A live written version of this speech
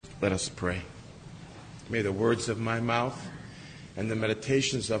Let us pray. May the words of my mouth and the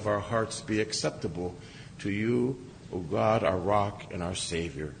meditations of our hearts be acceptable to you, O God, our rock and our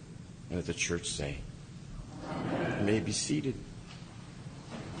Savior. And let the church say, Amen. You may be seated.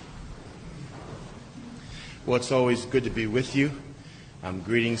 Well, it's always good to be with you.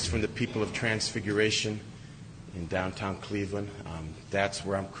 Greetings from the people of Transfiguration in downtown Cleveland. That's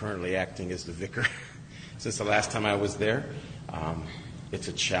where I'm currently acting as the vicar since the last time I was there. It's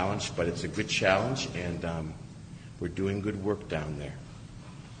a challenge, but it's a good challenge, and we're doing good work down there.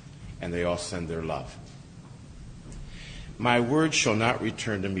 And they all send their love. My word shall not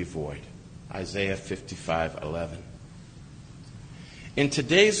return to me void. Isaiah 55:11. In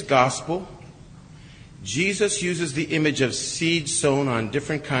today's gospel, Jesus uses the image of seed sown on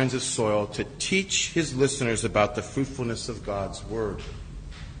different kinds of soil to teach his listeners about the fruitfulness of God's word.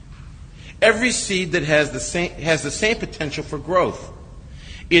 Every seed that has the same potential for growth.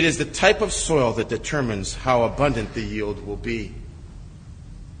 It is the type of soil that determines how abundant the yield will be.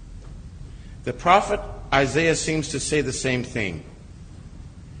 The prophet Isaiah seems to say the same thing.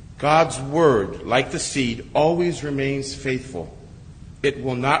 God's word, like the seed, always remains faithful. It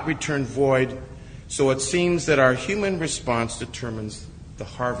will not return void, so it seems that our human response determines the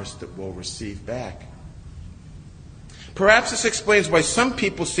harvest that we'll receive back. Perhaps this explains why some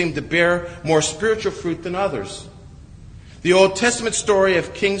people seem to bear more spiritual fruit than others. The Old Testament story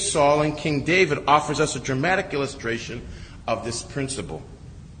of King Saul and King David offers us a dramatic illustration of this principle.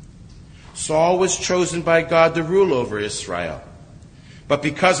 Saul was chosen by God to rule over Israel. But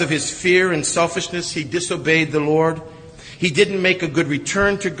because of his fear and selfishness, he disobeyed the Lord. He didn't make a good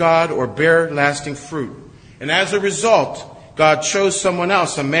return to God or bear lasting fruit. And as a result, God chose someone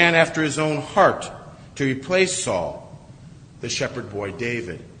else, a man after his own heart, to replace Saul, the shepherd boy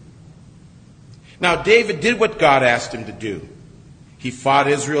David. Now, David did what God asked him to do. He fought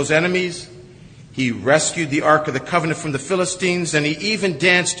Israel's enemies. He rescued the Ark of the Covenant from the Philistines, and he even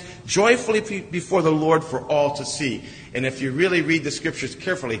danced joyfully before the Lord for all to see. And if you really read the scriptures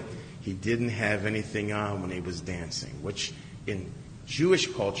carefully, he didn't have anything on when he was dancing, which in Jewish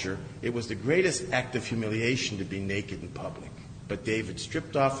culture, it was the greatest act of humiliation to be naked in public. But David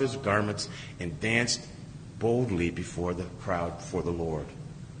stripped off his garments and danced boldly before the crowd, before the Lord.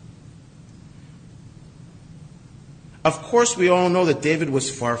 Of course, we all know that David was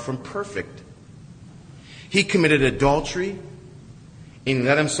far from perfect. He committed adultery and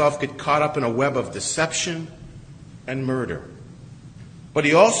let himself get caught up in a web of deception and murder. But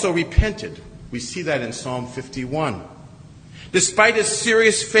he also repented. We see that in Psalm 51. Despite his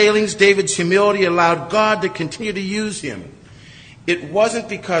serious failings, David's humility allowed God to continue to use him. It wasn't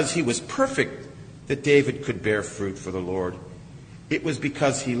because he was perfect that David could bear fruit for the Lord. It was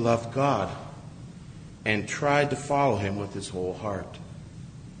because he loved God and tried to follow him with his whole heart.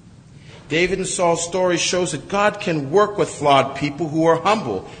 David and Saul's story shows that God can work with flawed people who are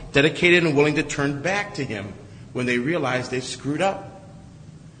humble, dedicated, and willing to turn back to him when they realize they've screwed up.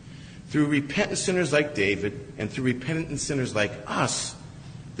 Through repentant sinners like David and through repentant sinners like us,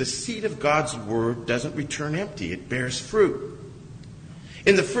 the seed of God's word doesn't return empty. It bears fruit.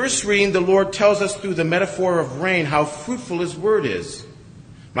 In the first reading, the Lord tells us through the metaphor of rain how fruitful his word is.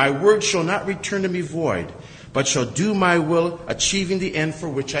 My word shall not return to me void, but shall do my will, achieving the end for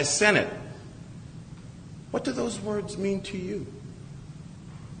which I sent it. What do those words mean to you?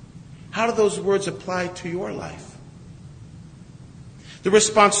 How do those words apply to your life? The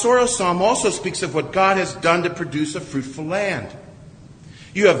responsorial psalm also speaks of what God has done to produce a fruitful land.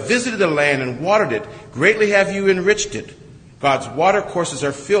 You have visited the land and watered it. Greatly have you enriched it. God's watercourses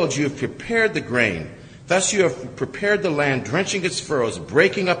are filled. You have prepared the grain. Thus you have prepared the land, drenching its furrows,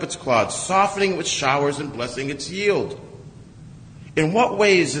 breaking up its clods, softening it with showers, and blessing its yield. In what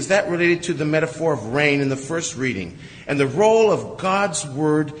ways is that related to the metaphor of rain in the first reading and the role of God's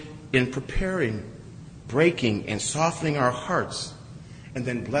word in preparing, breaking, and softening our hearts and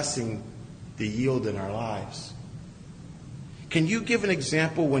then blessing the yield in our lives? Can you give an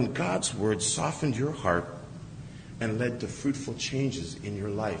example when God's word softened your heart and led to fruitful changes in your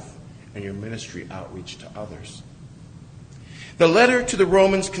life and your ministry outreach to others? The letter to the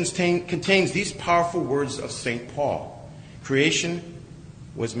Romans contains these powerful words of St. Paul. Creation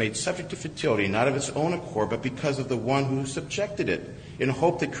was made subject to fertility, not of its own accord, but because of the one who subjected it, in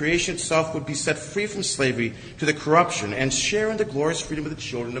hope that creation itself would be set free from slavery to the corruption and share in the glorious freedom of the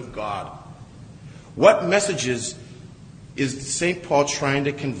children of God. What messages is St. Paul trying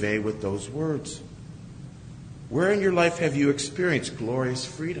to convey with those words? Where in your life have you experienced glorious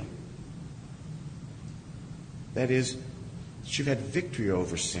freedom? That is, that you've had victory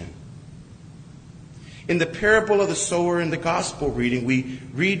over sin. In the parable of the sower in the gospel reading, we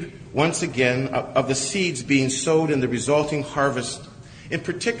read once again of the seeds being sowed and the resulting harvest. In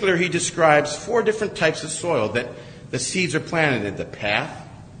particular, he describes 4 different types of soil that the seeds are planted in: the path,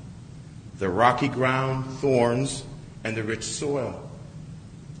 the rocky ground, thorns, and the rich soil.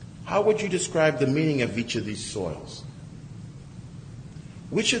 How would you describe the meaning of each of these soils?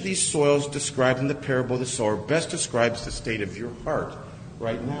 Which of these soils described in the parable of the sower best describes the state of your heart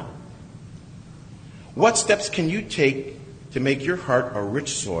right now? What steps can you take to make your heart a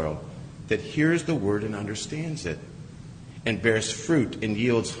rich soil that hears the word and understands it and bears fruit and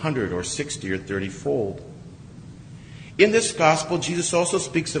yields 100 or 60 or 30-fold? In this gospel, Jesus also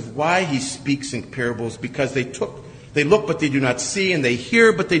speaks of why he speaks in parables, because they look but they do not see, and they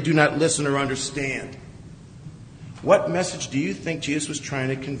hear but they do not listen or understand. What message do you think Jesus was trying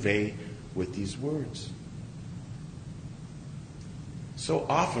to convey with these words? So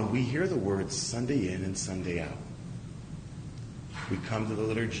often we hear the words Sunday in and Sunday out. We come to the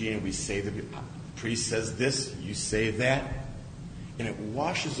liturgy and we say the priest says this, you say that, and it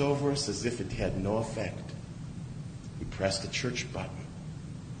washes over us as if it had no effect. We press the church button,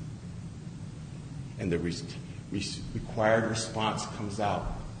 and the required response comes out.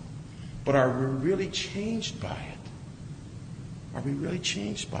 But are we really changed by it? Are we really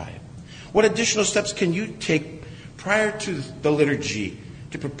changed by it? What additional steps can you take prior to the liturgy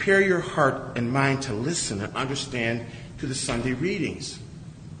to prepare your heart and mind to listen and understand to the Sunday readings?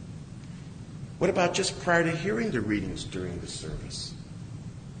 What about just prior to hearing the readings during the service?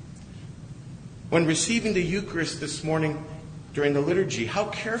 When receiving the Eucharist this morning during the liturgy, how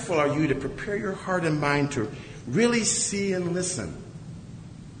careful are you to prepare your heart and mind to really see and listen?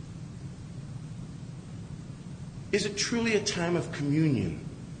 Is it truly a time of communion,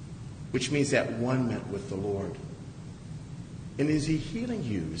 which means that one-ment with the Lord? And is he healing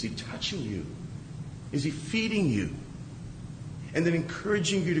you? Is he touching you? Is he feeding you? And then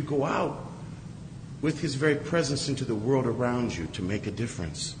encouraging you to go out with his very presence into the world around you to make a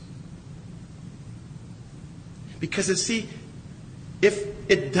difference? Because if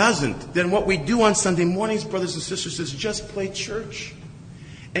it doesn't, then what we do on Sunday mornings, brothers and sisters, is just play church.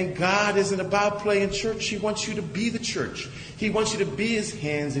 And God isn't about playing church. He wants you to be the church. He wants you to be his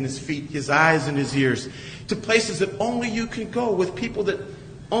hands and his feet, his eyes and his ears, to places that only you can go, with people that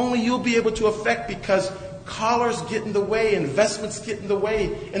only you'll be able to affect, because collars get in the way, investments get in the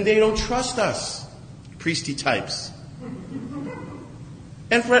way, and they don't trust us, priesty types.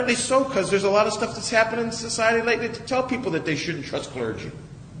 And rightly so, because there's a lot of stuff that's happening in society lately to tell people that they shouldn't trust clergy.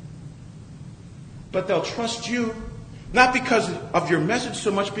 But they'll trust you, not because of your message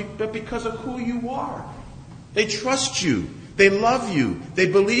so much, but because of who you are. They trust you. They love you. They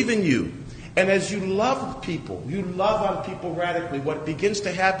believe in you. And as you love people, you love on people radically, what begins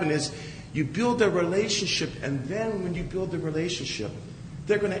to happen is you build a relationship, and then when you build the relationship,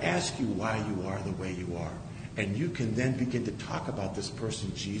 they're going to ask you why you are the way you are. And you can then begin to talk about this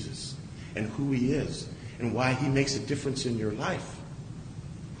person, Jesus, and who he is, and why he makes a difference in your life.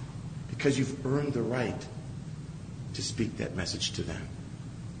 Because you've earned the right to speak that message to them.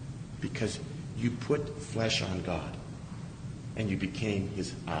 Because you put flesh on God, and you became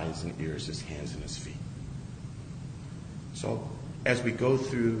his eyes and ears, his hands and his feet. So as we go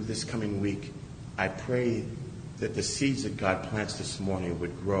through this coming week, I pray that the seeds that God plants this morning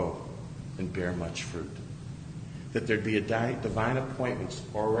would grow and bear much fruit. That there'd be a divine appointments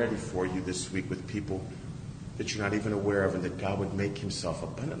already for you this week with people that you're not even aware of, and that God would make himself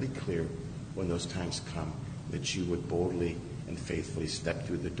abundantly clear when those times come, that you would boldly and faithfully step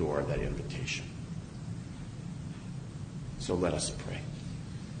through the door of that invitation. So let us pray.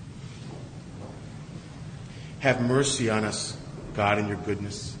 Have mercy on us, God, in your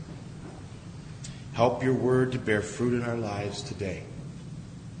goodness. Help your word to bear fruit in our lives today.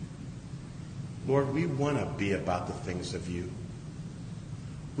 Lord, we want to be about the things of you.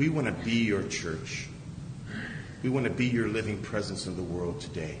 We want to be your church. We want to be your living presence in the world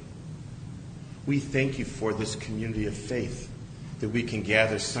today. We thank you for this community of faith, that we can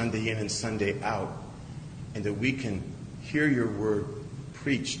gather Sunday in and Sunday out, and that we can hear your word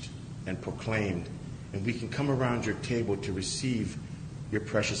preached and proclaimed, and we can come around your table to receive your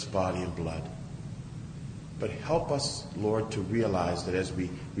precious body and blood. But help us, Lord, to realize that as we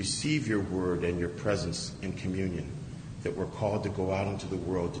receive your word and your presence in communion, that we're called to go out into the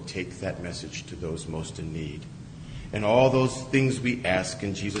world to take that message to those most in need. And all those things we ask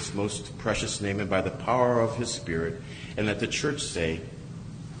in Jesus' most precious name and by the power of his Spirit. And let the church say,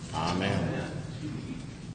 Amen.